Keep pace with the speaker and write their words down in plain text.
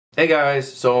Hey guys,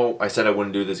 so I said I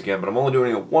wouldn't do this again, but I'm only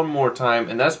doing it one more time,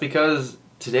 and that's because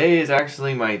today is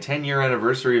actually my 10-year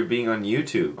anniversary of being on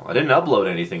YouTube. I didn't upload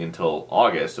anything until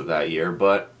August of that year,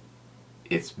 but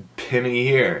it's been a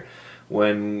year.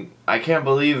 When I can't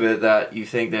believe it that you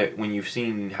think that when you've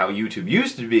seen how YouTube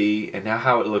used to be and now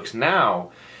how it looks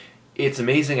now, it's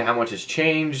amazing how much has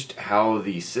changed, how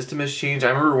the system has changed. I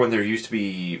remember when there used to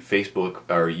be Facebook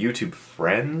or YouTube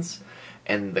friends,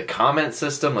 and the comment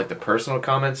system, like the personal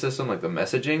comment system, like the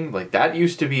messaging, like that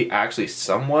used to be actually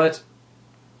somewhat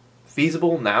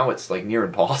feasible. Now it's like near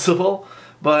impossible,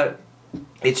 but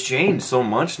it's changed so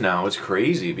much now. It's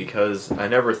crazy because I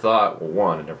never thought, well,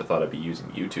 one, I never thought I'd be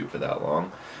using YouTube for that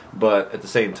long, but at the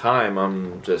same time,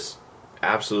 I'm just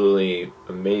absolutely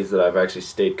amazed that I've actually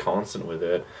stayed constant with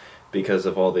it because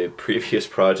of all the previous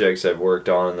projects I've worked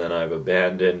on and then I've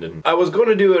abandoned. And I was going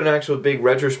to do an actual big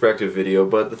retrospective video,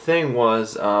 but the thing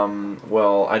was,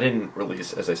 well, I didn't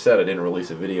release, as I said, I didn't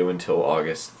release a video until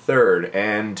August 3rd,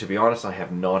 and to be honest, I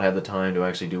have not had the time to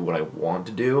actually do what I want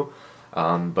to do,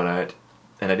 and I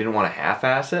didn't want to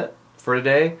half-ass it for a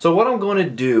day. So what I'm going to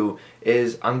do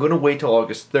is I'm going to wait till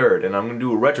August 3rd and I'm going to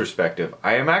do a retrospective.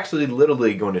 I am actually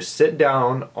literally going to sit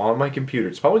down on my computer.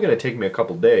 It's probably going to take me a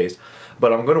couple days,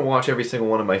 but I'm going to watch every single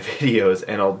one of my videos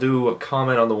and I'll do a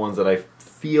comment on the ones that I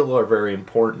feel are very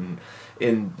important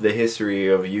in the history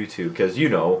of YouTube. Because, you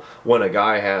know, when a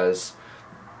guy has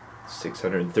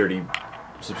 630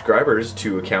 subscribers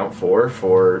to account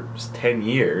for 10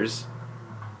 years,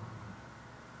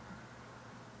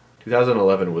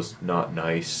 2011 was not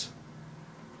nice.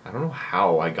 I don't know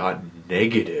how I got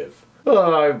negative.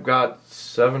 I've got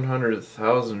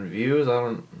 700,000 views.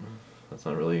 That's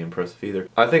not really impressive either.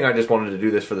 I think I just wanted to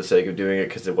do this for the sake of doing it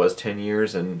because it was 10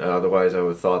 years, and otherwise I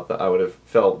would have thought that I would have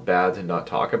felt bad to not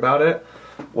talk about it.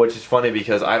 Which is funny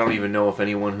because I don't even know if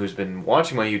anyone who's been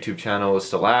watching my YouTube channel is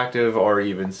still active or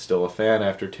even still a fan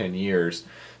after 10 years.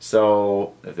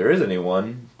 So if there is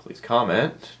anyone, please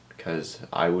comment, because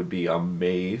I would be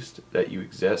amazed that you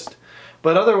exist.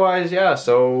 But otherwise, yeah,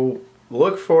 so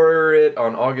look for it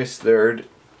on August 3rd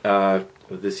of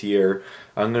this year.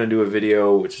 I'm going to do a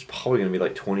video which is probably going to be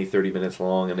like 20-30 minutes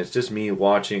long, and it's just me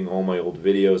watching all my old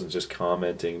videos and just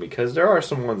commenting, because there are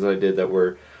some ones that I did that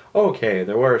were okay,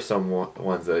 there were some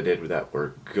ones that I did that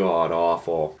were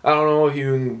god-awful. I don't know if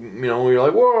you know, you're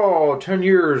like, whoa, 10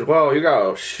 years, well, you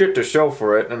got shit to show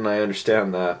for it, and I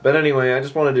understand that. But anyway, I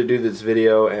just wanted to do this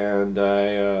video, and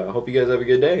I hope you guys have a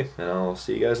good day, and I'll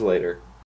see you guys later.